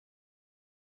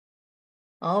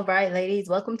All right, ladies,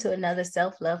 welcome to another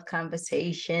Self-Love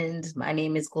Conversations. My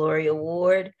name is Gloria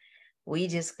Ward. We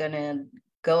just gonna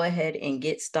go ahead and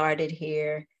get started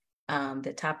here.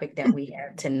 The topic that we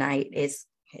have tonight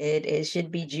it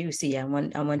should be juicy. I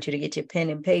want you to get your pen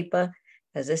and paper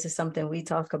because this is something we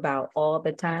talk about all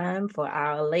the time for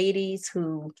our ladies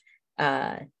who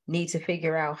need to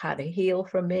figure out how to heal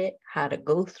from it, how to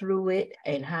go through it,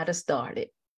 and how to start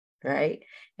it. Right.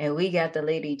 And we got the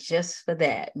lady just for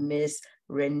that, Miss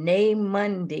Renee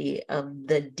Mundy of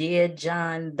the Dear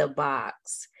John the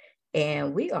Box.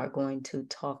 And we are going to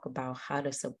talk about how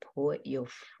to support your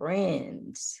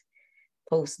friends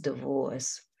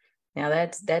post-divorce. Now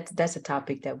that's a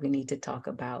topic that we need to talk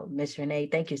about. Miss Renee,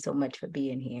 thank you so much for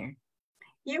being here.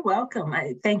 You're welcome.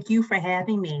 Thank you for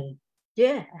having me.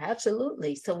 Yeah,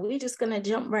 absolutely. So we're just gonna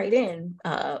jump right in.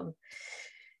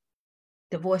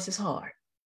 Divorce is hard,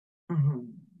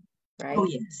 Mhm. right? Oh,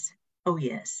 yes. Oh,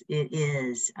 yes, it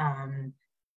is.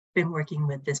 Been working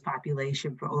with this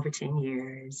population for over 10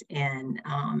 years, and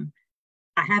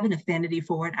I have an affinity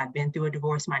for it. I've been through a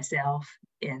divorce myself,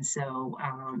 and so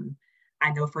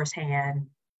I know firsthand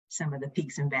some of the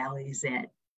peaks and valleys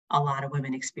that a lot of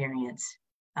women experience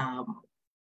um,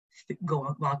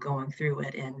 while going through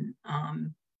it. And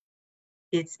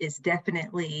it's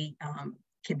definitely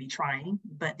can be trying,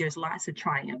 but there's lots of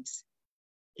triumphs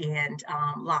and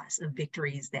lots of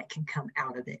victories that can come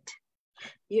out of it.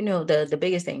 You know, the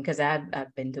biggest thing, because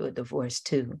I've been through a divorce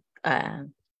too.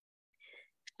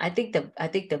 I think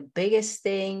the biggest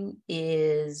thing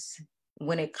is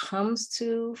when it comes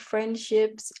to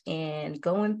friendships and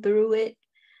going through it,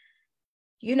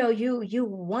 you know, you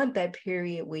want that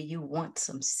period where you want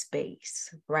some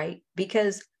space, right?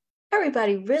 Because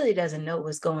everybody really doesn't know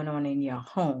what's going on in your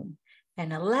home.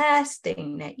 And the last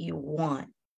thing that you want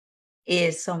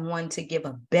is someone to give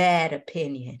a bad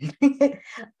opinion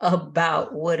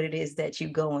about what it is that you're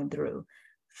going through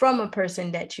from a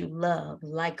person that you love,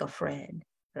 like a friend,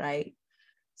 right?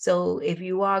 So if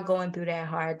you are going through that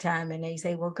hard time and they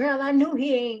say, well, girl, I knew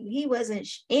he wasn't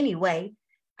anyway.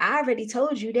 I already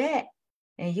told you that.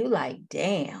 And you like,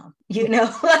 damn, you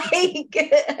know, like,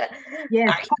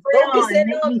 Yes, are you pour it on, focusing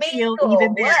make on me me feel or even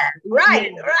what? better. Yeah,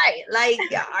 Right, right. Like,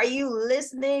 are you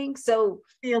listening? So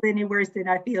feel any worse than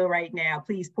I feel right now.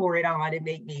 Please pour it on and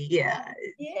make me, yeah,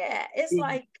 yeah, it's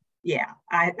like, yeah,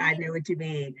 I know what you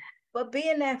mean. but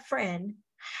being that friend,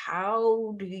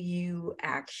 how do you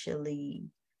actually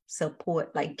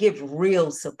support, like give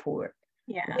real support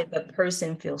Yeah. where the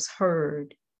person feels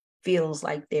heard, feels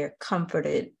like they're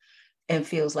comforted, and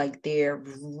feels like they're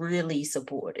really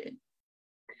supported?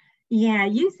 Yeah,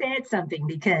 you said something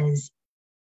because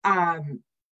um,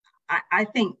 I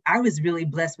think I was really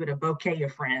blessed with a bouquet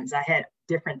of friends. I had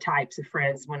different types of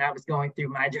friends when I was going through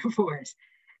my divorce.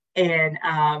 And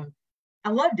I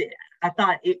loved it. I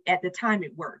thought at the time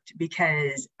it worked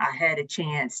because I had a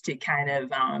chance to kind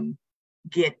of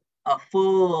get a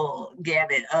full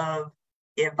gamut of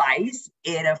advice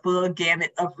and a full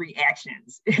gamut of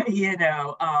reactions,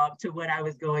 to what I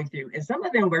was going through. And some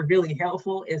of them were really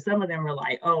helpful, and some of them were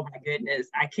like, "Oh my goodness,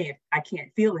 I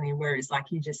can't feel any words," like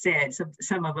you just said.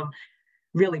 Some of them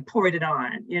really poured it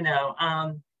on.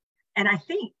 And I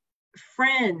think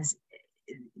friends,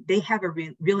 they have a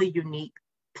really unique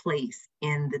place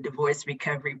in the divorce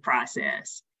recovery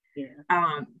process.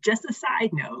 Yeah. Just a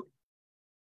side note,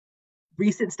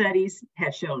 recent studies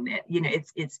have shown that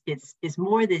it's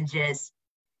more than just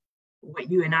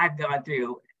what you and I've gone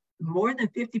through. More than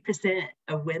 50%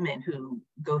 of women who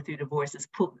go through divorces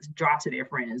drop to their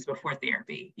friends before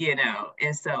therapy. And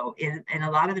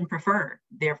a lot of them prefer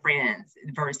their friends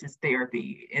versus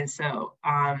therapy. And so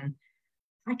I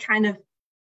kind of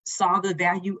saw the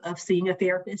value of seeing a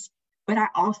therapist, but I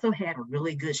also had a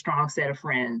really good, strong set of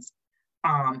friends.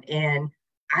 And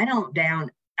I don't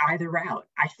down either route.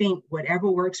 I think whatever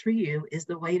works for you is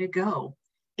the way to go.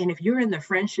 And if you're in the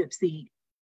friendship seat,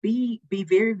 be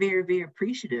very, very, very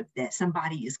appreciative that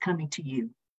somebody is coming to you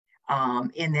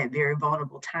in that very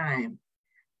vulnerable time.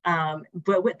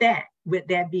 But with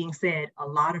that being said, a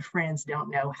lot of friends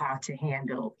don't know how to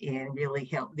handle and really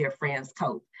help their friends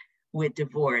cope with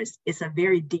divorce. It's a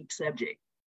very deep subject.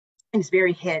 It's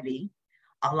very heavy.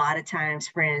 A lot of times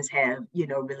friends have,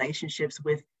 relationships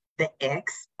with the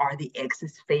ex or the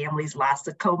ex's families, lots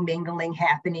of commingling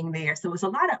happening there. So it's a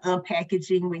lot of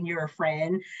unpackaging when you're a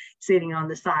friend sitting on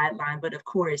the sideline. But of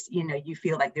course, you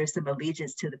feel like there's some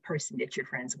allegiance to the person that you're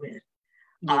friends with.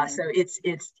 Yeah. So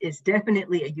it's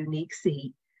definitely a unique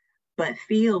seat, but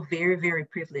feel very, very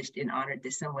privileged and honored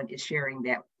that someone is sharing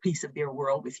that piece of their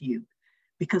world with you.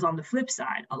 Because on the flip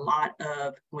side, a lot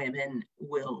of women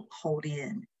will hold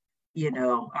in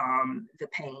the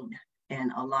pain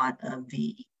and a lot of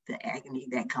the agony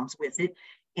that comes with it,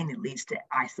 and it leads to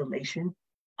isolation.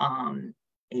 And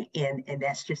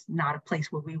that's just not a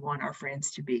place where we want our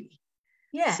friends to be.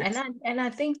 Yeah, so, and I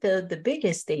think the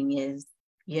biggest thing is,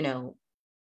 your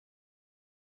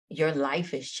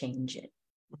life is changing,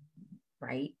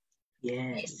 right?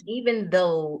 Yes. And even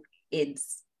though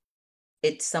it's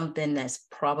something that's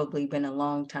probably been a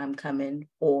long time coming,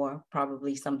 or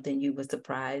probably something you were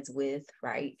surprised with,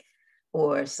 right?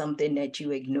 Or something that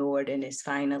you ignored and is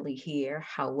finally here,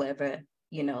 however,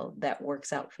 that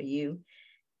works out for you.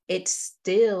 It's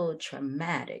still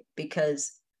traumatic,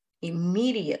 because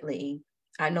immediately,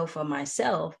 I know for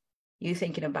myself, you're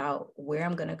thinking about where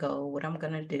I'm going to go, what I'm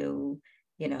going to do,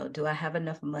 do I have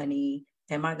enough money?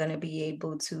 Am I going to be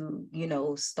able to,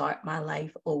 start my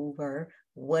life over?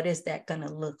 What is that going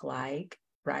to look like?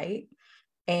 Right.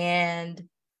 And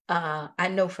I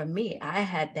know for me, I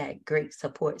had that great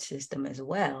support system as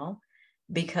well,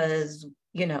 because,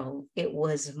 it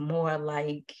was more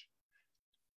like,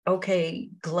 okay,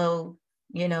 Glow,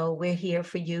 we're here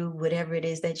for you, whatever it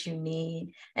is that you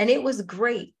need. And it was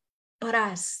great. But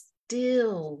I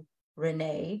still,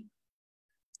 Renee,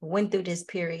 went through this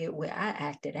period where I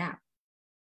acted out,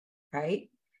 right?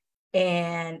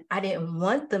 And I didn't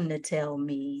want them to tell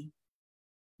me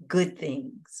good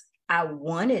things. I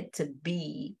wanted to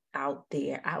be out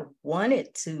there. I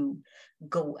wanted to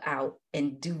go out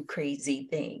and do crazy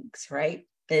things, right?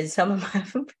 And some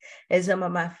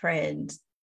of my friends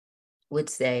would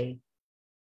say,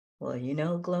 well,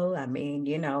 Glow,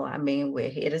 we're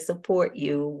here to support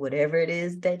you, whatever it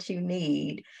is that you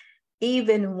need,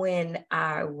 even when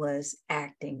I was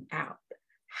acting out.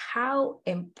 How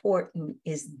important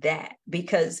is that?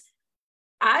 Because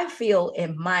I feel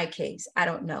in my case, I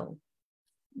don't know,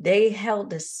 they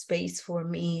held a space for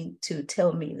me to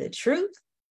tell me the truth,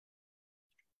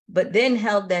 but then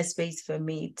held that space for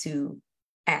me to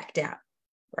act out,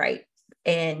 right?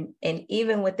 And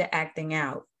even with the acting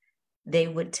out, they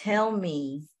would tell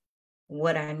me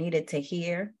what I needed to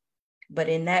hear, but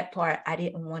in that part, I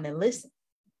didn't want to listen.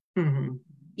 Mm-hmm.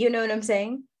 You know what I'm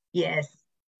saying? Yes.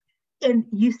 And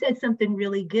you said something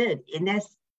really good, and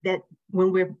that's that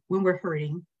when we're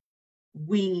hurting,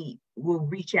 we will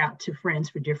reach out to friends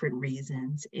for different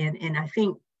reasons. And I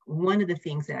think one of the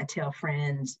things that I tell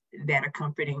friends that are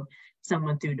comforting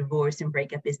someone through divorce and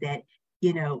breakup is that,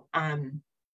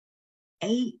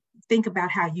 think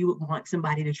about how you would want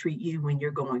somebody to treat you when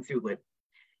you're going through it.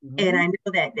 Mm-hmm. And I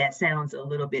know that sounds a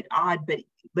little bit odd,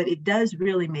 but it does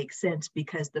really make sense,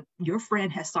 because your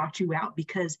friend has sought you out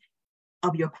because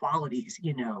of your qualities,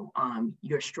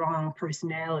 your strong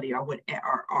personality, or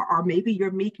or maybe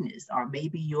your meekness, or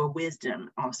maybe your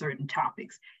wisdom on certain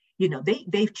topics.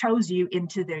 They've chose you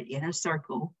into their inner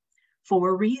circle for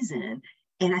a reason.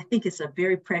 And I think it's a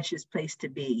very precious place to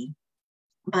be.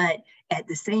 But at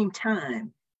the same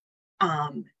time,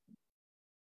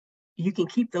 you can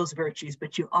keep those virtues,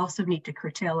 but you also need to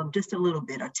curtail them just a little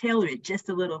bit, or tailor it just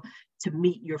a little to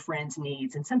meet your friends'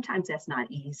 needs. And sometimes that's not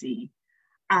easy.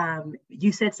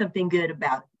 You said something good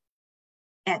about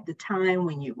at the time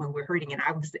when we're hurting, and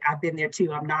I've been there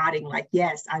too. I'm nodding like,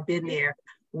 yes, I've been there,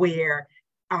 where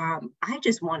I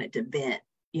just wanted to vent,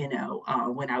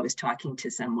 when I was talking to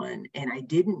someone, and I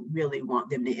didn't really want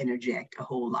them to interject a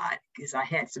whole lot, because I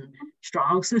had some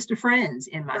strong sister friends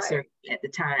in my circle at the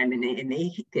time, and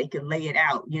they could lay it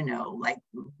out, like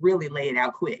really lay it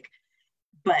out quick.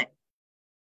 But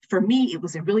for me, it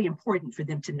was really important for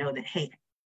them to know that, hey,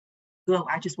 Glow,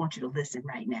 I just want you to listen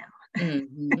right now.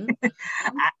 Mm-hmm.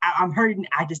 I'm hurting.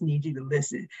 I just need you to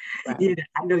listen. Right.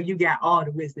 I know you got all the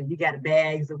wisdom. You got the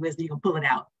bags of wisdom. You can pull it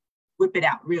out, whip it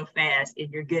out real fast,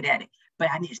 and you're good at it.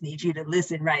 But I just need you to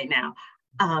listen right now.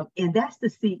 And that's the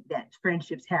seat that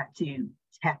friendships have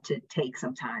to take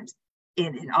sometimes.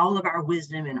 And in all of our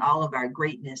wisdom and all of our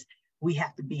greatness, we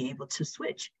have to be able to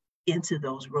switch into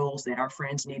those roles that our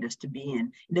friends need us to be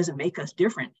in. It doesn't make us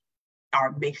different,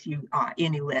 or makes you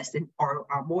any less than or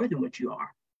more than what you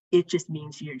are. It just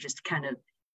means you're just kind of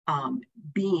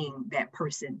being that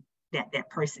person that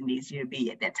person needs you to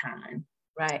be at that time.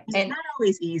 Right. It's not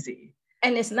always easy.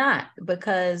 And it's not,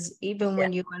 because even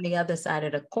when you're on the other side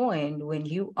of the coin, when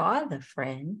you are the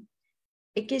friend,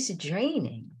 it gets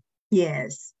draining.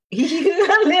 Yes.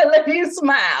 You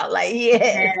smile like,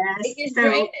 yes. It gets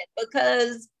draining,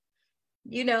 because,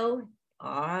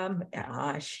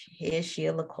 here's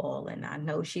Sheila calling. I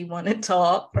know she want to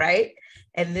talk, right?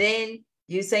 And then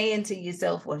you're saying to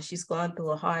yourself, well, she's going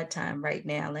through a hard time right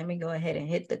now. Let me go ahead and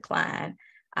hit decline.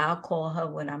 I'll call her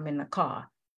when I'm in the car,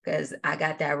 because I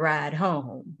got that ride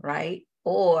home, right?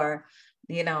 Or,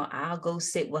 I'll go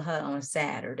sit with her on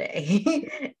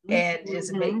Saturday and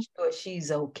just make sure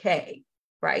she's okay.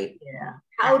 Right. Yeah.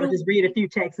 I would just read a few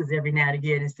texts every now and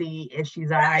again and see if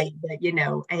she's all right. But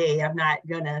hey, I'm not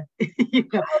gonna,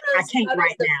 I can't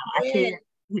right now. I can't,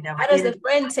 how does the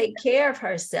friend take care of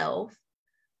herself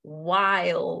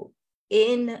while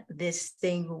in this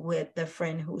thing with the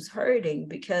friend who's hurting?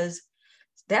 Because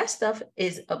that stuff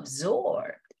is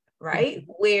absorbed, right?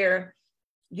 Mm-hmm. Where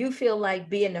you feel like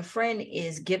being a friend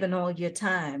is giving all your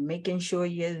time, making sure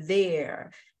you're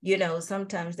there.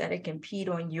 Sometimes that'll compete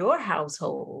on your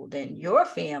household and your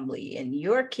family and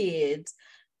your kids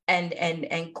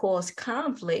and cause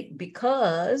conflict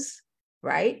because,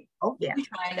 right? Oh, yeah. You're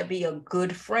trying to be a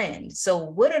good friend. So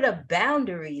what are the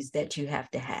boundaries that you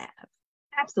have to have?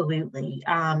 Absolutely.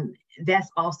 That's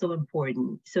also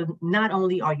important. So not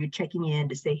only are you checking in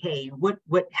to say, hey,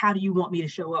 how do you want me to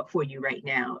show up for you right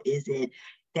now? Is it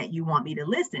that you want me to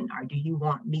listen, or do you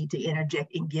want me to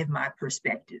interject and give my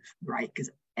perspective, right? Because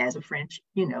as a friend,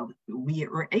 we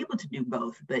are able to do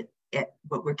both, but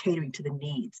we're catering to the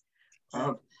needs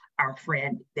of our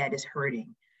friend that is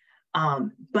hurting.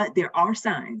 But there are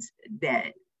signs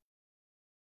that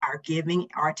our giving,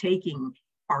 our taking,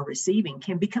 our receiving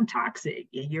can become toxic.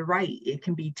 You're right. It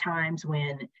can be times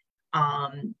when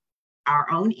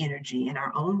our own energy and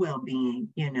our own well-being,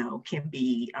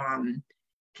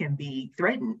 can be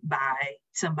threatened by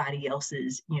somebody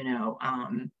else's,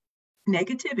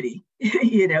 negativity,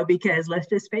 because let's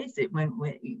just face it,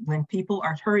 when people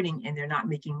are hurting and they're not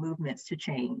making movements to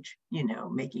change,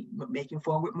 making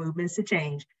forward movements to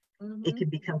change, mm-hmm. It can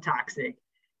become toxic,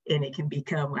 and it can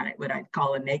become what I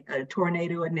call a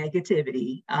tornado of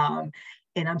negativity. And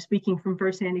I'm speaking from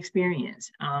firsthand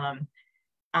experience. But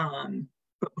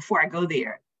before I go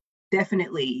there,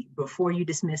 definitely before you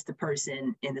dismiss the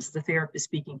person, and this is the therapist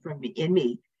speaking from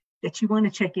me, that you want to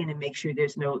check in and make sure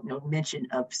there's no mention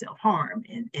of self-harm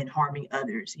and harming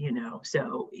others,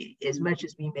 So as much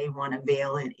as we may want to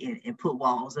veil it and put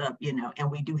walls up,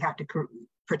 and we do have to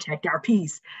protect our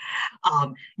peace,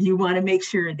 you want to make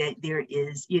sure that there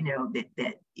is,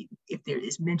 that if there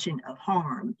is mention of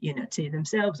harm, to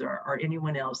themselves or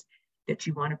anyone else, that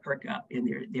you want to perk up. And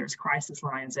there's crisis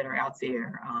lines that are out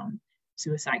there,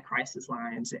 suicide crisis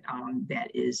lines that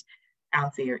is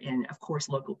out there, and of course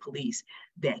local police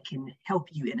that can help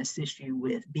you and assist you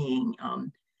with being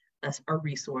a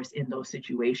resource in those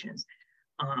situations.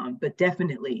 But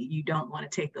definitely you don't want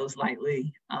to take those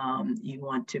lightly. You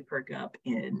want to perk up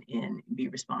and be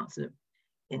responsive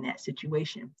in that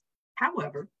situation.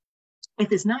 However,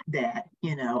 if it's not that,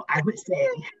 I would say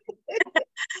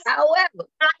however,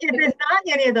 if it's not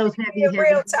any of those heavy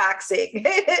real toxic,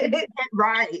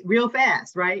 right, real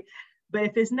fast, right? But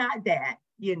if it's not that,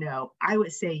 I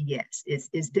would say yes,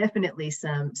 it's definitely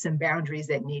some boundaries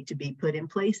that need to be put in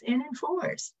place and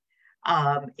enforced.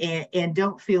 And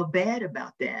don't feel bad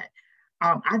about that.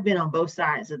 I've been on both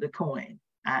sides of the coin.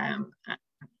 I'm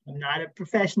not a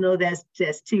professional that's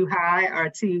just too high or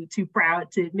too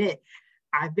proud to admit.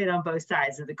 I've been on both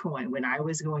sides of the coin. When I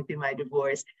was going through my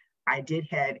divorce, I did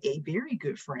have a very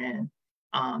good friend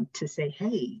to say,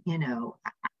 hey,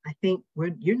 I think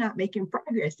you're not making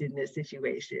progress in this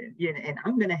situation, and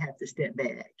I'm going to have to step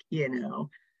back,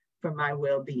 for my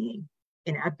well-being.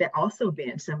 And I've also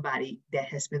been somebody that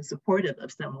has been supportive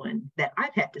of someone that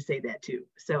I've had to say that to.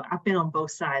 So I've been on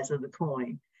both sides of the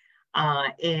coin.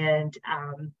 And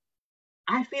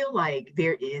I feel like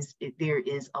there is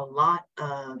a lot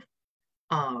of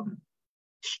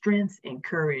strength and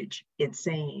courage in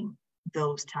saying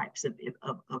those types of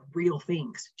real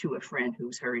things to a friend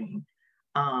who's hurting.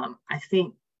 I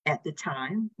think at the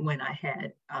time when I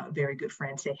had a very good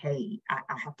friend say, hey,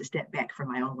 I have to step back for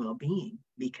my own well-being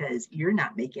because you're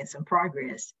not making some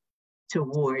progress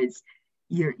towards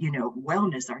your,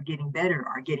 wellness or getting better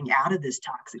or getting out of this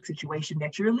toxic situation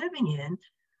that you're living in,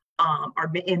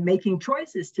 and making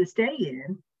choices to stay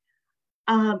in.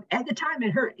 At the time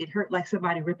it hurt like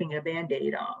somebody ripping a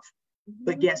Band-Aid off. Mm-hmm.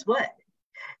 But guess what?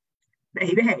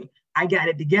 Baby, I got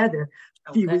it together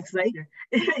a few weeks later.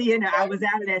 I was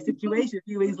out of that situation a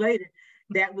few weeks later.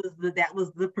 That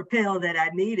was the propel that I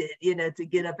needed, to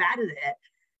get up out of that.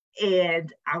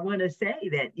 And I want to say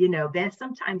that,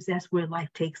 sometimes that's where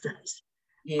life takes us.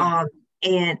 Yeah.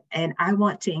 And I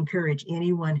want to encourage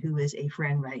anyone who is a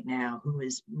friend right now who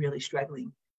is really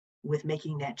struggling with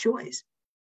making that choice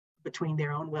between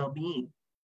their own well-being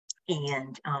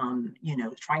and,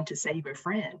 trying to save a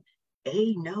friend.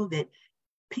 Know that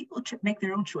people make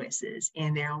their own choices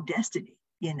and their own destiny.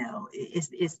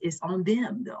 It's on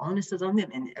them. The onus is on them.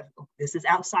 And this is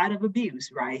outside of abuse,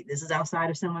 right? This is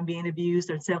outside of someone being abused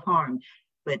or self-harm.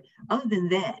 But other than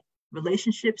that,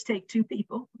 relationships take two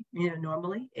people,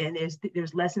 normally, and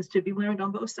there's lessons to be learned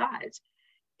on both sides.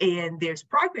 And there's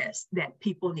progress that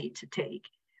people need to take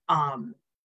and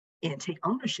take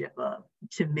ownership of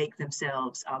to make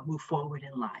themselves move forward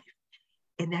in life.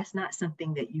 And that's not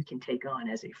something that you can take on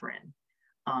as a friend.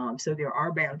 So there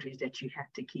are boundaries that you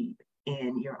have to keep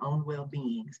in your own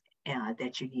well-being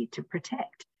that you need to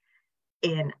protect.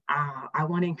 And I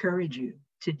want to encourage you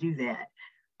to do that.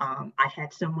 I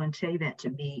had someone say that to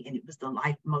me, and it was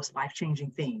the most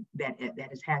life-changing thing that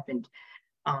has happened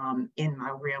in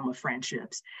my realm of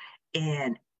friendships.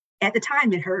 And at the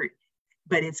time, it hurt.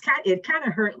 But it kind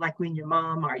of hurt like when your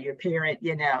mom or your parent,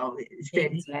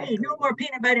 said, exactly. Hey, no more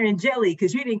peanut butter and jelly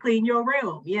because you didn't clean your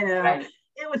room. Right.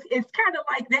 It's kind of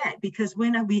like that, because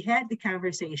when we had the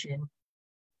conversation,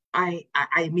 I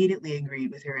immediately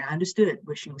agreed with her. I understood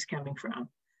where she was coming from.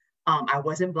 I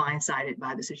wasn't blindsided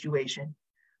by the situation.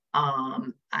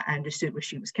 I understood where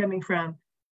she was coming from.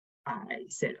 I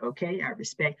said, okay, I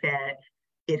respect that.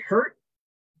 It hurt,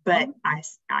 but I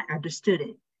understood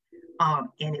it.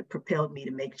 And it propelled me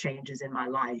to make changes in my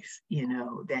life,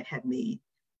 that had made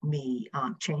me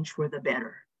change for the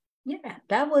better. Yeah,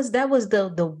 that was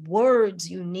the words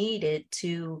you needed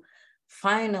to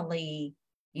finally,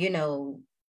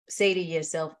 say to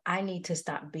yourself, I need to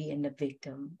stop being the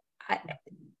victim.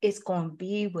 It's going to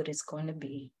be what it's going to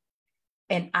be.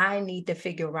 And I need to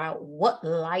figure out what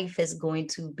life is going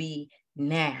to be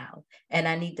now. And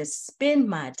I need to spend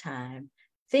my time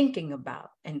thinking about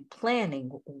and planning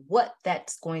what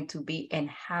that's going to be and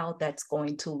how that's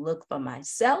going to look for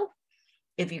myself.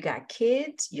 If you got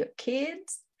kids, your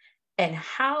kids, and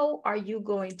how are you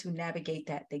going to navigate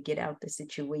that to get out the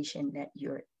situation that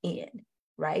you're in,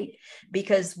 right?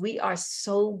 Because we are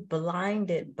so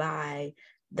blinded by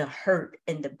the hurt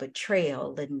and the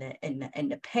betrayal and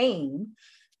the pain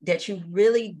that you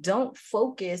really don't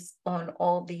focus on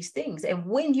all these things. And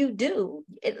when you do,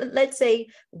 let's say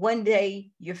one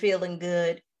day you're feeling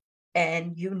good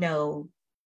and you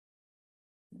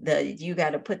got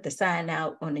to put the sign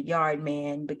out on the yard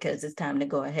man because it's time to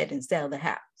go ahead and sell the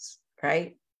house,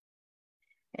 right?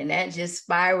 And that just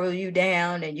spiral you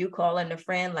down and you calling a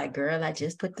friend like, girl, I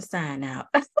just put the sign out.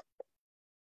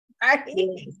 Right?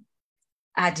 Yes.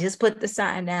 I just put the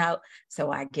sign out,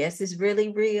 so I guess it's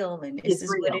really real, and this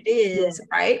is what it is,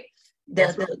 yeah. Right?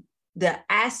 The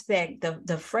aspect,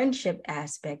 the friendship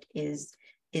aspect is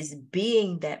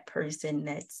being that person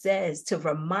that says, to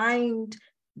remind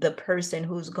the person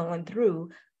who's going through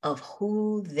of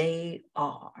who they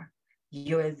are.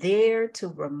 You're there to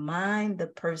remind the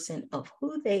person of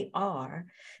who they are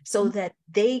so that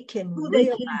they can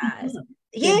realize,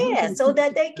 so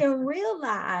that they can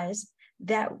realize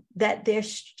that they're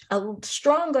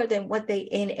stronger than what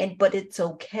they but it's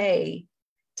okay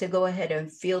to go ahead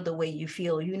and feel the way you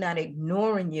feel. You're not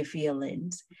ignoring your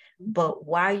feelings, but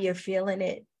while you're feeling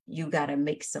it, you got to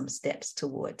make some steps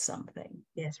towards something.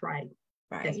 That's right.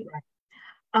 Right. That's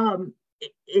right.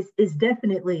 It's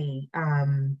definitely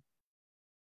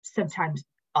sometimes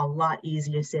a lot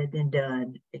easier said than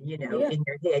done. In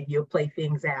your head, you'll play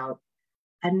things out.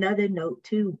 Another note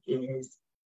too is,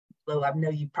 well, I know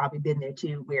you've probably been there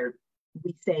too, where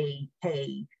we say,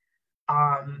 hey,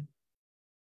 I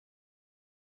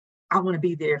want to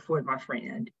be there for my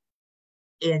friend.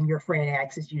 And your friend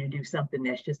asks you to do something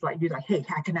that's just like, you're like, hey,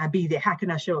 how can I be there? How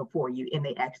can I show up for you? And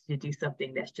they ask you to do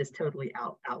something that's just totally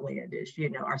outlandish,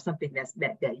 or something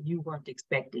that you weren't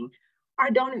expecting or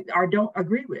don't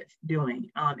agree with doing.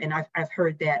 And I've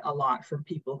heard that a lot from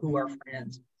people who are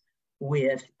friends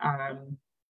with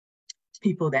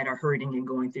people that are hurting and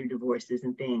going through divorces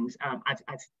and things.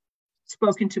 I've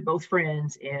spoken to both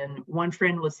friends, and one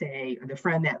friend would say, or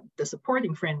the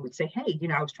supporting friend would say, hey,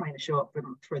 I was trying to show up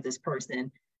for this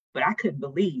person, but I couldn't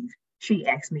believe she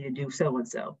asked me to do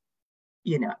so-and-so.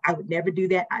 I would never do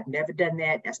that. I've never done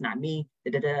that. That's not me.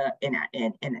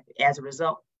 And as a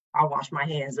result, I'll wash my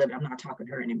hands of it. I'm not talking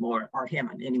to her anymore or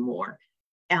him anymore.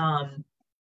 And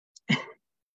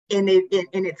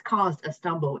it's caused a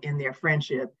stumble in their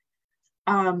friendship.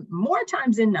 More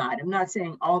times than not, I'm not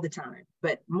saying all the time,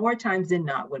 but more times than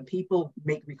not, when people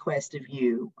make requests of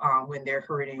you when they're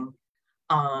hurting,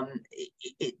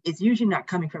 it's usually not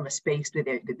coming from a space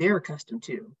that they're accustomed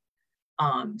to.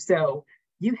 So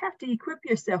you have to equip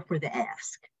yourself for the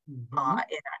ask. Mm-hmm.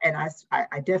 And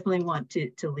I definitely want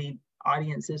to leave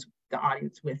the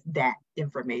audience with that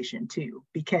information too,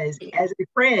 because as a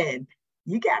friend,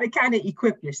 you got to kind of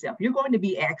equip yourself. You're going to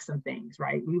be asked some things,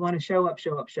 right? We want to show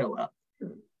up.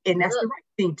 And that's the right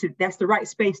thing that's the right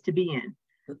space to be in.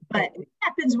 But it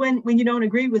happens when you don't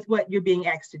agree with what you're being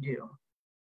asked to do.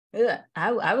 Yeah,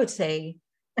 I would say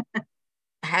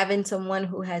having someone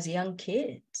who has young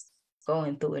kids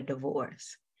going through a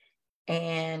divorce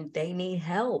and they need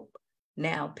help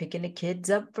now picking the kids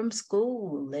up from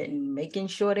school and making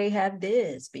sure they have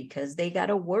this because they got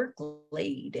to work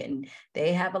late and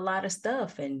they have a lot of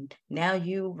stuff. And now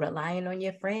you relying on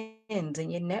your friends and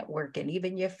your network and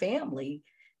even your family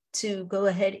to go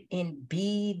ahead and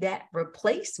be that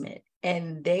replacement.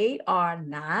 And they are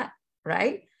not,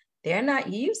 right? They're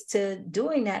not used to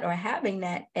doing that or having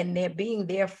that, and they're being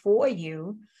there for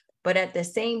you. But at the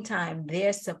same time,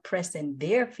 they're suppressing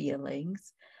their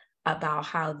feelings about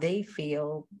how they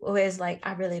feel. Or it's like,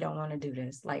 I really don't want to do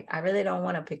this. Like, I really don't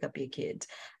want to pick up your kids.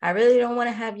 I really don't want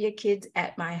to have your kids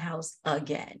at my house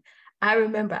again. I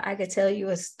remember, I could tell you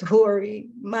a story.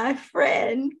 My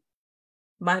friend,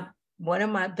 one of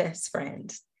my best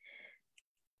friends,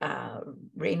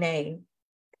 Renee,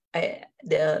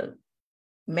 the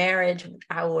marriage,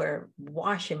 our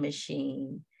washing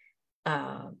machine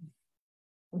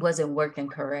wasn't working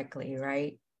correctly,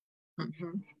 right?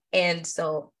 Mm-hmm. And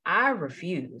so I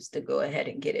refused to go ahead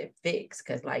and get it fixed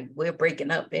because, like, we're breaking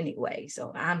up anyway,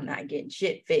 so I'm not getting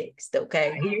shit fixed,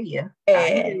 okay? I hear you.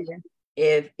 And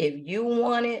if you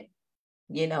want it,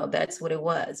 you know, that's what it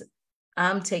was.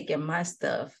 I'm taking my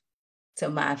stuff to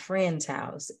my friend's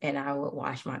house, and I would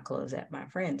wash my clothes at my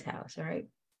friend's house, right?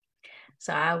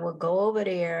 So I would go over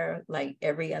there like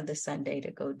every other Sunday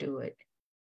to go do it.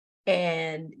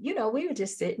 And, you know, we would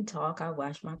just sit and talk. I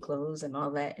wash my clothes and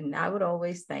all that. And I would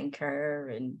always thank her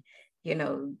and, you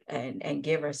know, and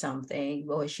give her something,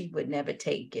 or she would never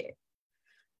take it.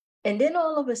 And then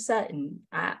all of a sudden,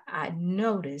 I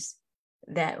noticed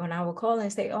that when I would call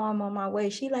and say, oh, I'm on my way,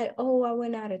 she like, oh, I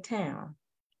went out of town.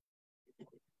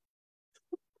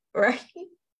 Right?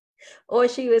 Or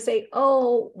she would say,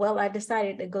 oh, well, I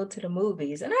decided to go to the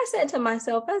movies. And I said to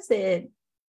myself, I said,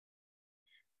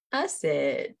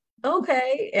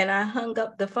 okay. And I hung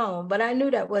up the phone, but I knew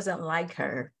that wasn't like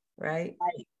her, right?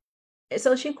 Right.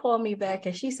 So she called me back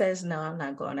and she says, no, I'm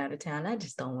not going out of town. I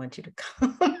just don't want you to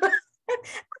come. I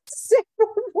said,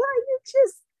 why you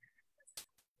just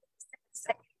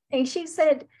say? And she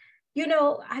said, you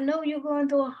know, I know you're going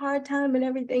through a hard time and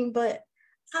everything, but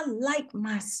I like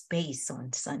my space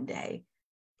on Sunday.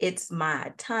 It's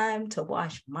my time to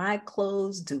wash my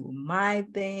clothes, do my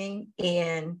thing.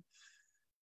 And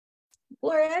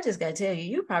Lori, I just gotta tell you,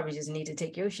 you probably just need to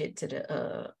take your shit to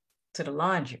the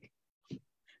laundry.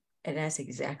 And that's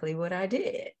exactly what I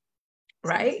did,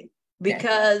 right?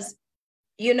 Because,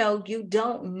 you know, you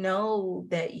don't know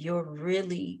that you're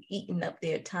really eating up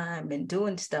their time and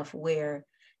doing stuff where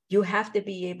you have to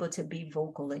be able to be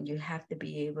vocal and you have to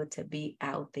be able to be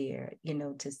out there, you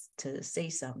know, to say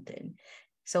something.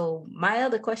 So my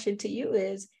other question to you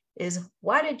is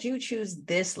why did you choose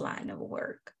this line of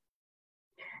work?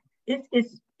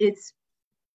 It's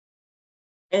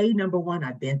number one,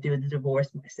 I've been through the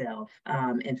divorce myself.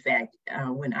 In fact,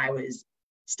 when I was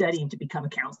studying to become a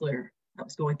counselor, I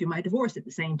was going through my divorce at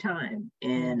the same time.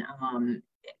 And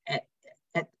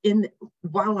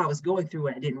while I was going through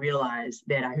it, I didn't realize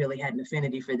that I really had an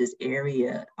affinity for this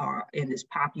area or in this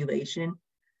population.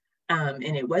 And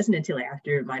it wasn't until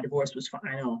after my divorce was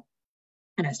final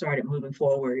and I started moving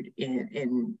forward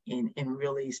and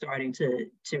really starting to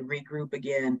regroup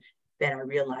again, that I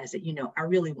realized that, you know, I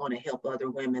really want to help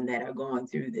other women that are going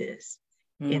through this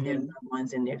and their loved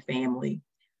ones and their family.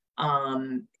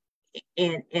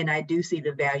 And I do see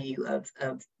the value of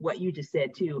what you just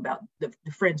said too, about the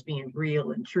friends being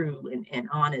real and true and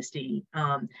honesty.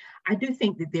 I do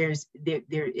think that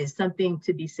there is something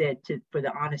to be said for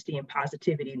the honesty and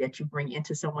positivity that you bring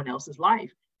into someone else's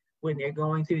life when they're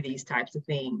going through these types of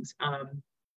things.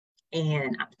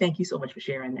 And thank you so much for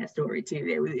sharing that story too.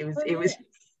 It was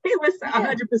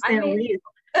 100% real.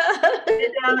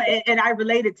 And I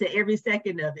related to every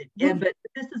second of it. But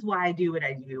this is why I do what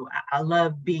I do. I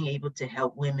love being able to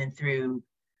help women through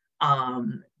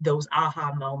those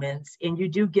aha moments, and you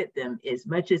do get them as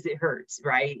much as it hurts,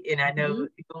 right? And I know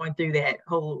going through the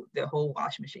whole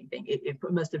washing machine thing, it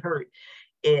must have hurt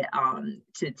it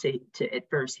to at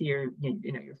first hear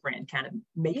you know your friend kind of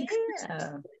make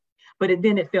excuses. But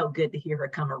then it felt good to hear her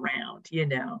come around, you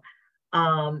know.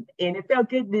 And it felt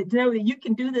good to know that you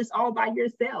can do this all by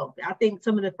yourself. I think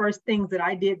some of the first things that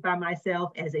I did by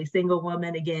myself as a single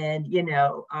woman, again, you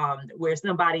know, where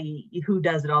somebody who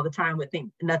does it all the time would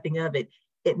think nothing of it,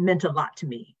 it meant a lot to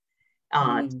me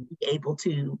to be able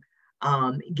to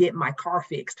get my car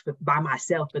fixed by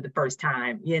myself for the first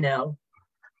time, you know.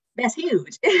 That's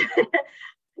huge.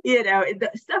 You know,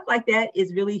 stuff like that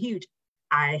is really huge.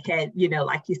 I had,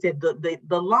 like you said, the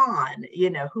lawn,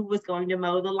 who was going to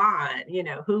mow the lawn,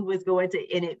 who was going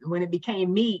to, and when it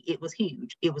became me, it was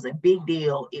huge. It was a big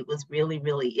deal. It was really,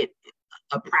 really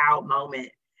a proud moment,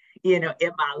 in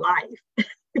my life.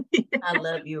 I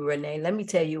love you, Renee. Let me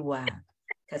tell you why.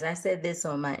 Because I said this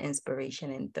on my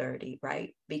Inspiration in 30,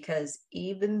 right? Because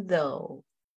even though,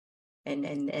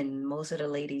 and most of the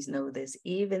ladies know this,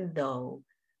 even though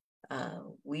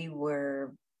we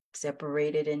were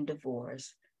separated and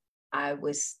divorced, I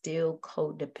was still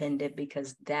codependent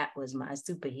because that was my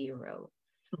superhero.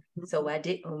 So I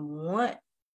didn't want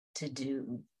to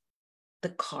do the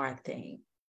car thing,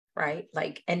 right?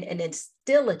 Like, and it's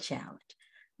still a challenge.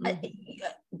 I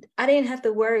didn't have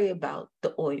to worry about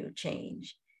the oil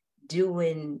change,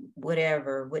 doing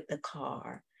whatever with the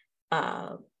car.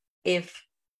 If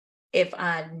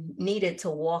I needed to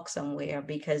walk somewhere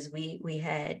because we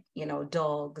had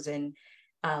dogs, and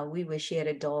we would share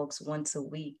the dogs once a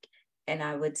week, and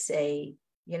I would say,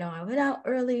 I went out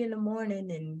early in the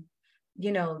morning, and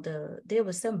there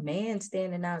was some man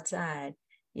standing outside.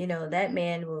 That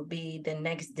man will be the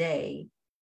next day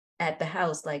at the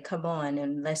house, like, come on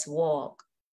and let's walk,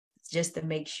 just to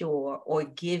make sure, or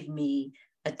give me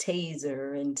a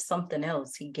taser and something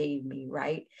else he gave me,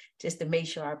 right? Just to make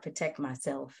sure I protect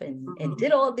myself, and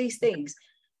did all these things.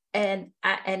 And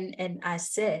I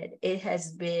said, it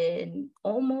has been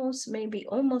almost 3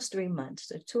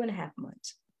 months or 2.5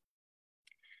 months.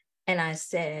 And I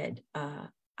said,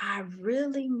 I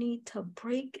really need to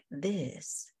break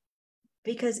this,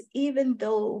 because even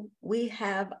though we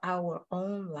have our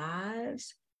own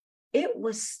lives, it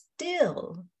was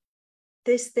still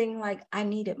this thing, like, I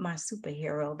needed my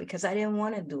superhero because I didn't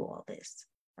want to do all this,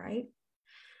 right?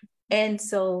 And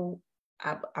so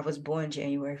I was born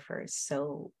January 1st.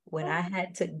 So when I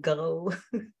had to go,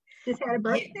 just had a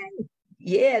birthday.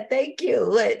 Yeah, thank you.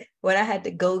 When I had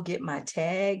to go get my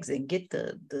tags and get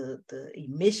the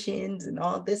emissions and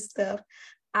all this stuff,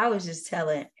 I was just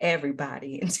telling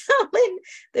everybody and telling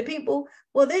the people,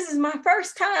 well, this is my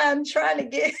first time trying to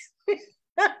get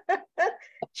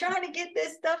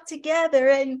this stuff together.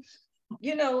 And,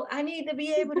 I need to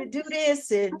be able to do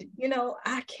this. And,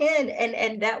 I can.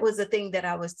 And that was the thing that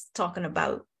I was talking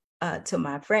about to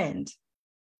my friends,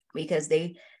 because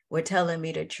they were telling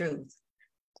me the truth.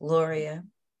 Gloria,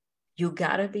 you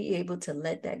got to be able to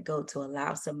let that go to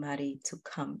allow somebody to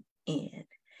come in.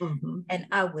 And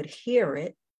I would hear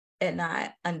it and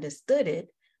I understood it,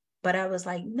 but I was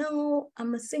like, no,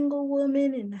 I'm a single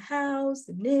woman in the house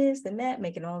and this and that,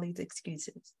 making all these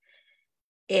excuses.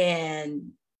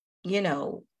 And,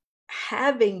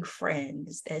 having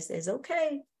friends that says,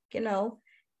 okay,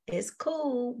 it's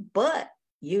cool, but,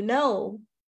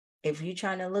 if you're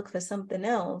trying to look for something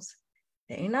else,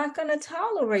 they're not going to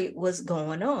tolerate what's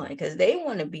going on, because they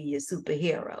want to be your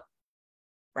superhero,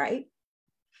 right?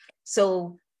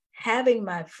 So having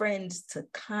my friends to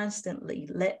constantly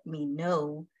let me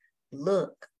know,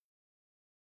 look,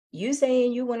 you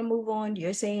saying you want to move on,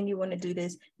 you're saying you want to do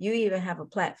this, you even have a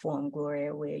platform,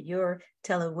 Gloria, where you're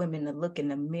telling women to look in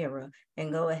the mirror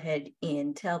and go ahead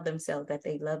and tell themselves that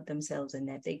they love themselves and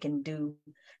that they can do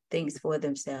things for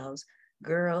themselves.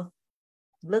 Girl,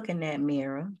 look in that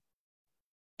mirror.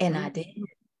 And I did.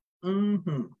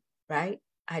 Right?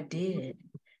 I did.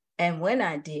 And when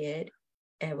I did,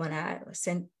 and when I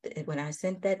sent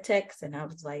that text, and I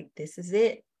was like, this is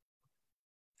it.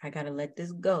 I got to let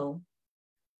this go.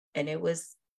 And it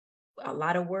was a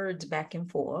lot of words back and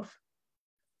forth,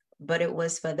 but it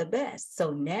was for the best.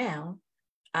 So now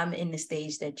I'm in the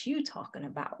stage that you talking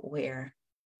about, where,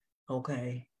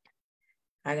 okay,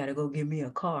 I got to go get me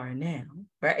a car now.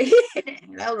 Right?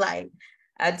 And I'm like,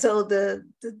 I told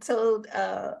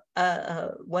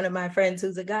one of my friends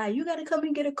who's a guy, you got to come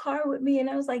and get a car with me. And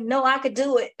I was like, no, I could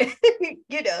do it.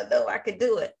 No, I could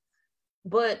do it.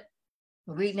 But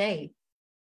Renee,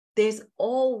 there's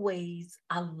always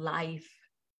a life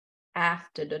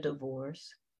after the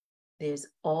divorce. There's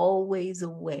always a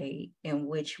way in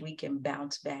which we can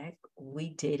bounce back. We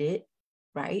did it,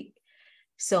 right?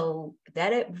 So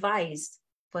that advice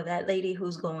for that lady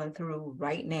who's going through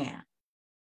right now,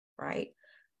 right?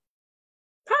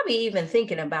 Probably even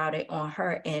thinking about it on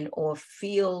her end, or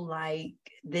feel like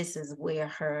this is where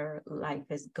her life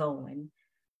is going,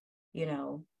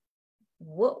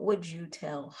 what would you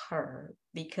tell her?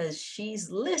 Because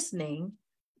she's listening,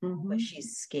 but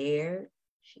she's scared.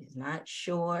 She's not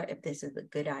sure if this is a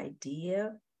good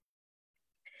idea.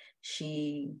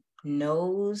 She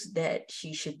knows that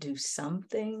she should do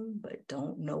something, but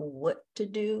don't know what to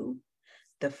do.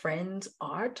 The friends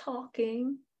are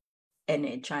talking, and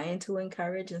they're trying to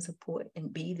encourage and support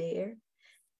and be there.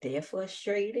 They're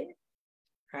frustrated.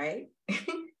 right?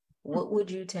 What would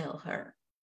you tell her?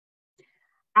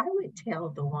 I would tell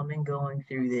the woman going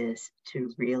through this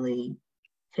to really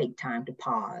take time to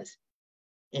pause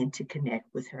and to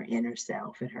connect with her inner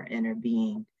self and her inner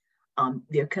being.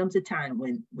 There comes a time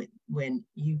when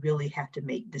you really have to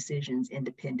make decisions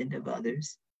independent of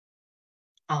others,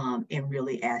 and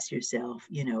really ask yourself,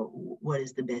 what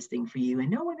is the best thing for you? And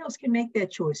no one else can make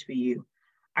that choice for you.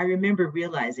 I remember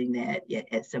realizing that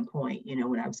at some point,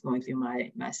 when I was going through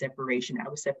my separation. I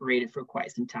was separated for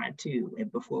quite some time too.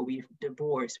 And before we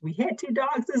divorced, we had 2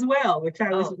 dogs as well, which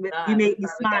you made me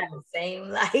smile. Same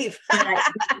life.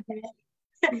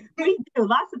 We do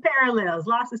lots of parallels,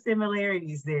 lots of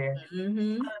similarities there.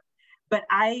 Mm-hmm. But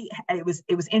it was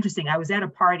interesting. I was at a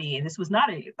party, and this was not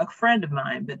a friend of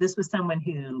mine, but this was someone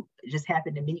who just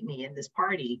happened to meet me in this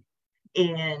party.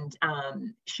 And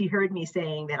she heard me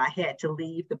saying that I had to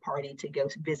leave the party to go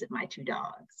visit my 2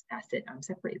 dogs. I said, I'm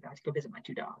separated, I have to go visit my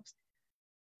 2 dogs.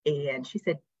 And she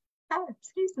said, oh,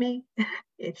 excuse me.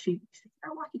 And she said,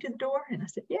 I'll walk you to the door. And I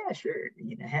said, yeah, sure.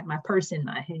 I had my purse in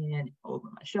my hand over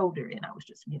my shoulder, and I was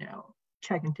just,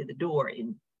 chugging to the door.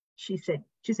 And she said,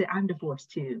 I'm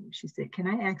divorced too. She said, can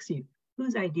I ask you,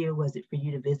 whose idea was it for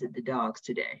you to visit the dogs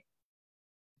today?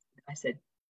 I said,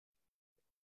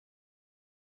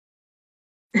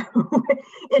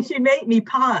 and she made me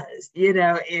pause,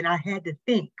 and I had to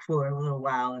think for a little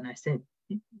while. And I said,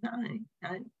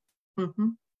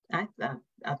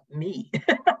 me.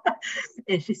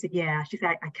 And she said, yeah. She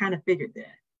said, I kind of figured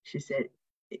that. She said,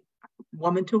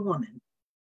 woman to woman,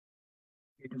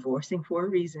 you're divorcing for a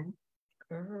reason.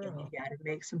 Girl. And you got to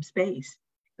make some space.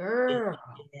 Girl.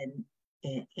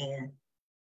 And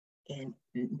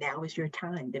now is your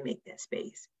time to make that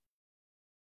space.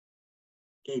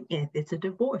 If it's a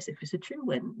divorce, if it's a true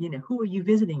one, who are you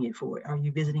visiting it for? Are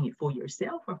you visiting it for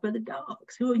yourself or for the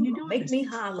dogs? Who are you doing? Make me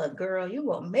holler, girl. You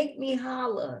gonna make me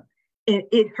holler.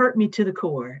 It hurt me to the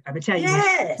core. I'm gonna tell you, when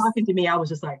she was talking to me, I was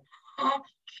just like, oh.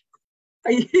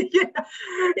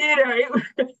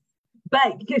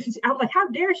 But because I was like, how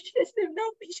dare she just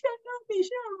know me? She don't know me. She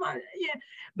don't know me. Yeah.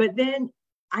 But then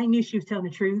I knew she was telling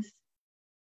the truth.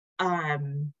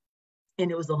 And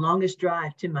it was the longest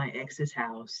drive to my ex's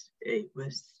house. It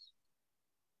was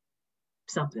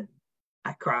something.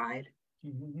 I cried.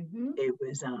 Mm-hmm.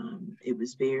 It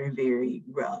was very, very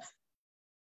rough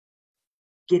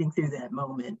getting through that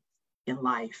moment in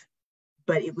life.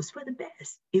 But it was for the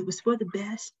best. It was for the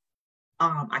best.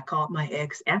 I called my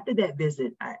ex after that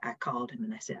visit. I called him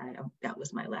and I said, that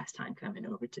was my last time coming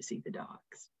over to see the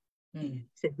dogs. Mm. He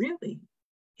said, really?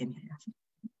 And I said,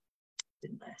 the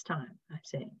last time. I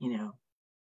said,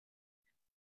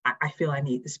 I feel I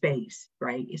need the space,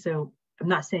 right? So I'm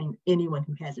not saying anyone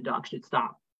who has a dog should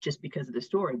stop just because of the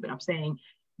story, but I'm saying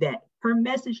that her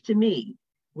message to me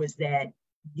was that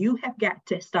you have got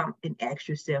to stop and ask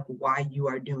yourself why you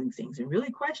are doing things and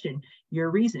really question your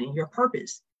reasoning, your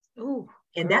purpose. Ooh,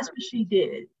 and that's what she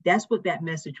did. That's what that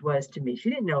message was to me. She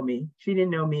didn't know me. She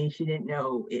didn't know me. She didn't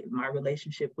know my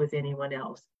relationship with anyone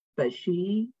else, but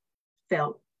she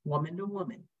felt woman to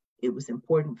woman. It was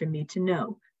important for me to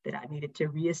know that I needed to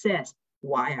reassess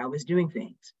why I was doing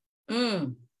things.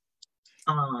 Mm.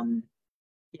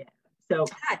 Yeah. So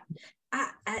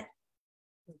I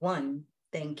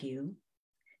thank you,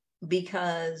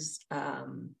 because I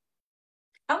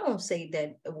won't say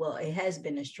that, well, it has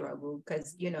been a struggle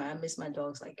because, I miss my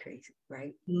dogs like crazy,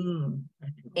 right? Mm.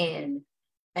 And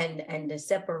the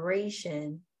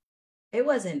separation, it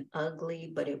wasn't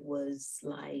ugly, but it was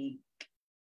like,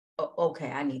 okay,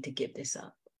 I need to give this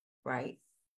up, right?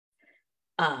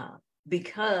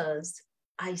 Because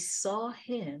I saw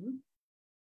him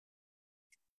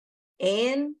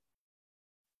and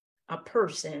a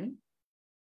person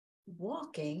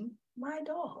walking my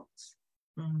dogs.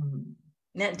 Mm.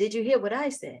 Now, did you hear what I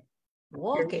said?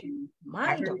 Walking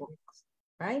my dogs,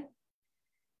 right?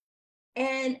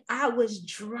 And I was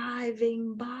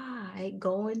driving by,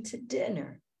 going to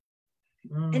dinner.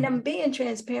 Mm. And I'm being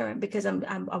transparent because I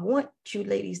want you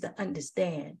ladies to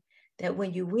understand that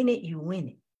when you win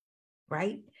it,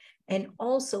 right? And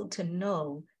also to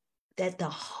know that the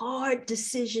hard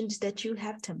decisions that you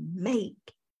have to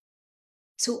make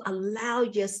to allow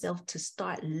yourself to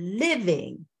start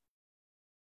living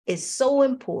is so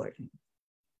important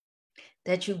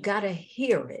that you got to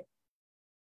hear it.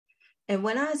 And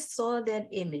when I saw that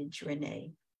image,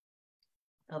 Renee,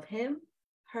 of him,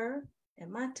 her,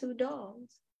 and my 2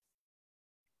 dogs,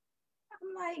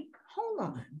 I'm like, hold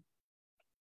on.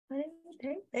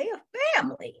 They a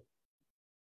family.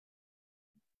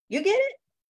 You get it?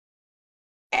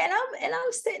 And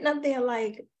I'm sitting up there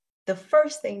like, the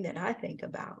first thing that I think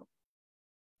about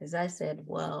is I said,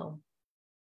 well,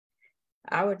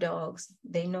 our dogs,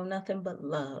 they know nothing but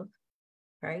love,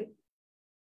 right?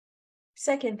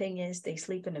 Second thing is they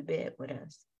sleep in a bed with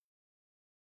us.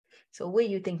 So where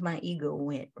you think my ego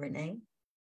went, Renee?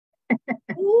 I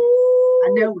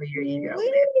know where your ego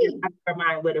went. I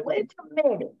mine would have went. Wait a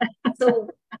minute. So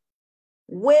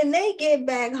when they get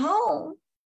back home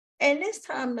and it's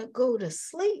time to go to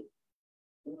sleep,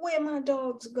 where my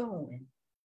dogs going?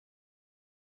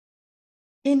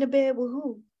 In the bed with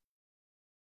who?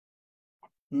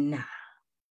 Nah.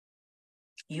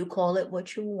 You call it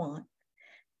what you want,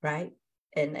 right?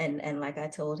 And like I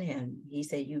told him, he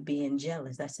said, you being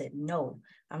jealous. I said, no,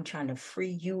 I'm trying to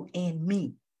free you and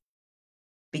me,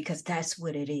 because that's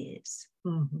what it is.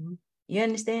 Mm-hmm. You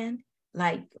understand?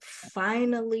 Like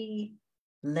finally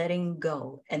letting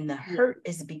go. And the hurt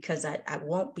is because I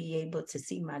won't be able to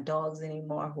see my dogs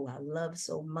anymore, who I love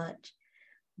so much.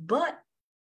 But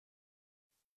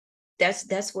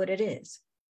that's what it is.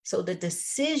 So the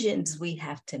decisions we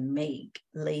have to make,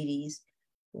 ladies,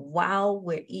 while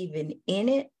we're even in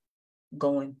it,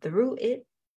 going through it,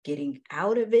 getting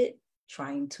out of it,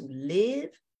 trying to live,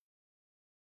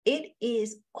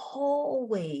 it's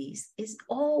always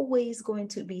going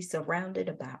to be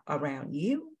surrounded around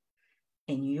you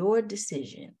and your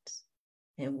decisions.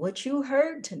 And what you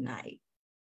heard tonight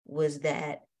was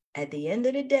that at the end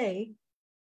of the day,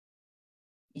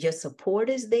 your support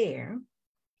is there.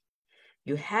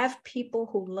 You have people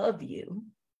who love you.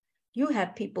 You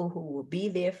have people who will be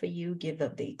there for you, give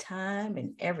up their time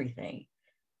and everything.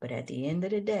 But at the end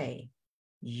of the day,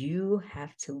 you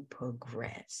have to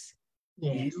progress.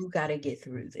 Yes. You got to get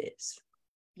through this.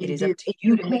 It is up to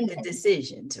you to make the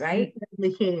decisions, right?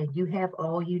 You can. You have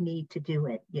all you need to do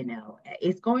it.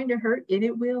 It's going to hurt and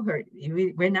it will hurt.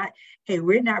 We're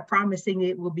not promising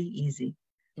it will be easy.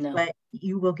 No. But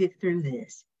you will get through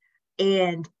this.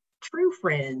 And true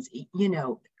friends,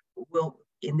 will,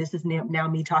 and this is now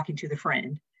me talking to the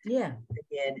friend. Yeah.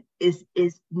 Again, is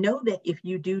know that if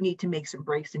you do need to make some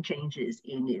breaks and changes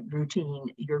in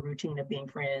your routine of being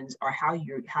friends, or how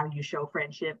you show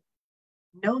friendship,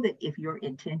 know that if your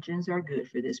intentions are good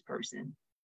for this person,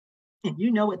 and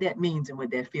you know what that means and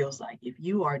what that feels like, if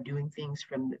you are doing things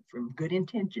from good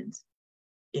intentions,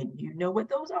 and you know what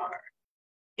those are,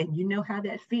 and you know how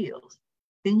that feels,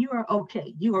 then you are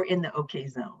okay. You are in the okay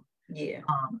zone. Yeah.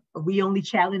 We only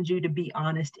challenge you to be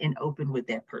honest and open with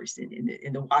that person.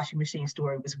 In the washing machine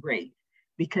story was great,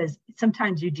 because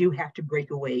sometimes you do have to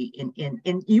break away and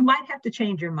you might have to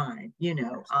change your mind.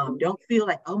 Don't feel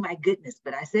like, oh my goodness,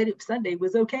 but I said it Sunday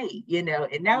was okay,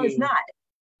 and now it's not.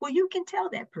 Well, you can tell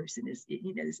that person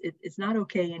it's not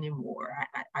okay anymore.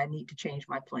 I need to change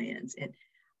my plans and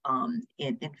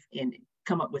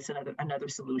come up with another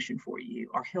solution for you,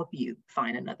 or help you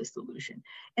find another solution.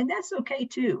 And that's okay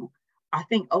too. I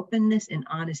think openness and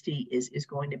honesty is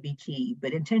going to be key,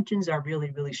 but intentions are really,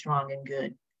 really strong and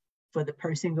good for the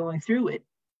person going through it.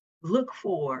 Look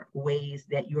for ways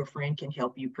that your friend can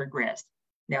help you progress.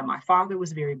 Now, my father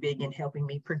was very big in helping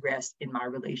me progress in my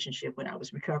relationship when I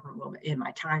was in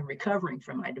my time recovering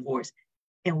from my divorce.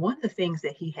 And one of the things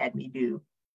that he had me do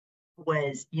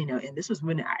was, and this was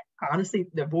when honestly,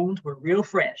 the wounds were real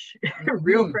fresh,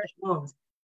 real fresh wounds.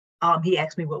 He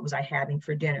asked me what was I having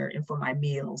for dinner and for my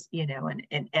meals,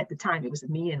 and at the time it was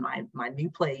me and my new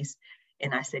place.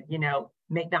 And I said,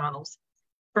 McDonald's,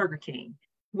 Burger King,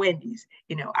 Wendy's,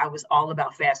 I was all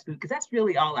about fast food because that's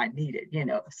really all I needed,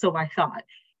 so I thought.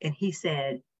 And he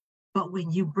said, but when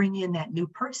you bring in that new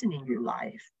person in your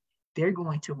life, they're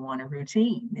going to want a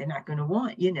routine. They're not going to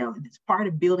want, it's part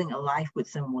of building a life with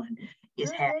someone is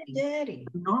having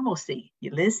normalcy. You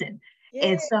listen. Yeah.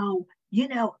 And so,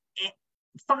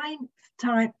 find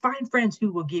friends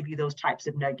who will give you those types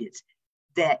of nuggets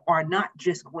that are not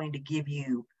just going to give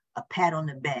you a pat on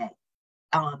the back,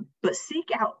 but seek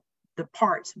out the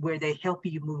parts where they help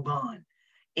you move on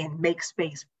and make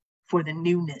space for the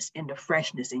newness and the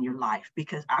freshness in your life.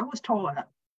 Because I was torn up.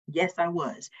 Yes, I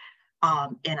was.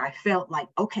 And I felt like,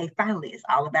 okay, finally, it's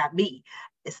all about me.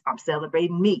 I'm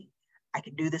celebrating me. I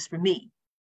can do this for me.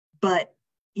 But,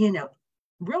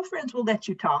 real friends will let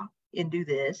you talk and do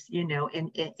this,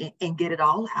 and get it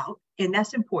all out. And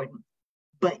that's important.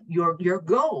 But your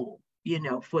goal,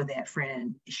 for that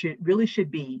friend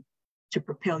should be to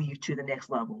propel you to the next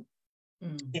level.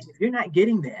 And if you're not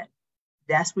getting that,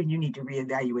 that's when you need to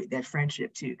reevaluate that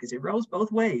friendship too, because it rolls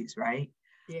both ways, right?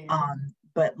 Yeah.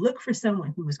 But look for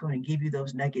someone who is going to give you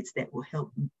those nuggets that will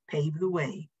help pave the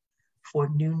way for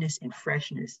newness and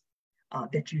freshness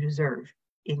that you deserve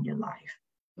in your life.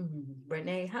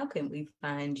 Renee, how can we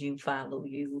find you, follow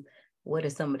you? What are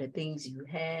some of the things you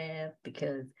have?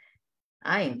 Because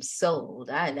I am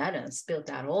sold. I done spilled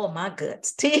out all my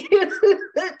guts to you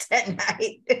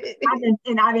tonight.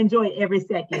 I've enjoyed every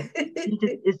second.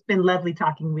 It's been lovely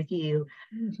talking with you.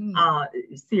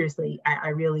 Seriously, I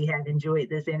really have enjoyed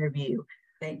this interview.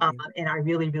 Thank you. And I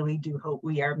really, really do hope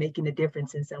we are making a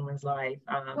difference in someone's life.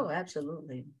 Oh,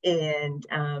 absolutely. And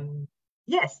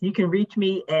yes, you can reach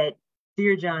me at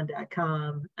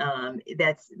dearjohn.com.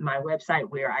 That's my website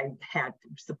where I have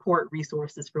support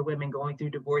resources for women going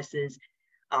through divorces.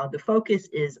 The focus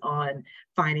is on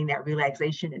finding that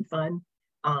relaxation and fun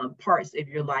parts of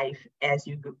your life as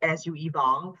you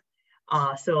evolve.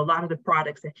 So a lot of the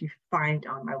products that you find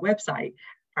on my website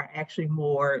are actually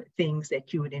more things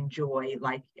that you would enjoy,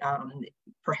 like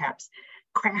perhaps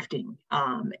crafting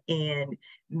and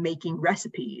making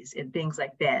recipes and things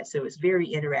like that. So it's very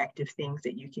interactive things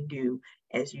that you can do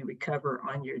as you recover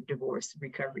on your divorce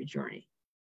recovery journey.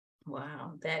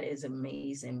 Wow, that is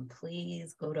amazing.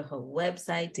 Please go to her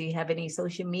website. Do you have any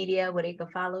social media where they can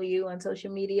follow you on social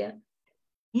media?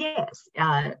 Yes,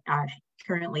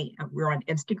 currently we're on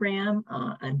Instagram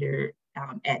under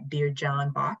at Dear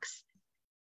John Box.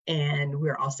 And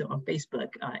we're also on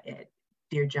Facebook at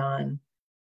Dear John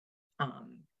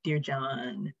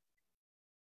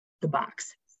the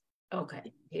Box.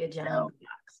 Okay, Dear John the Box.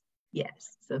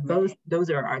 Yes, so those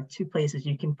are our two places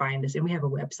you can find us, and we have a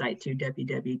website too,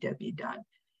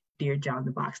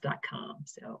 www.dearjohnthebox.com.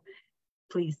 So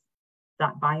please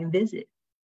stop by and visit.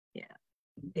 Yeah,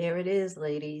 there it is,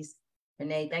 ladies.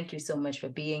 Renee, thank you so much for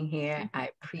being here. I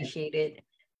appreciate it.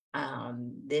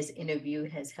 This interview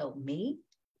has helped me.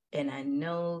 And I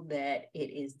know that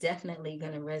it is definitely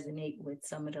going to resonate with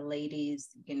some of the ladies,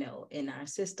 you know, in our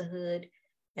sisterhood.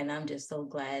 And I'm just so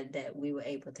glad that we were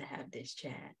able to have this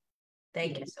chat.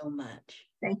 Thank you so much.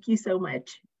 Thank you so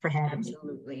much for having me.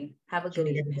 Absolutely. Have a good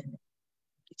evening.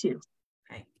 You too.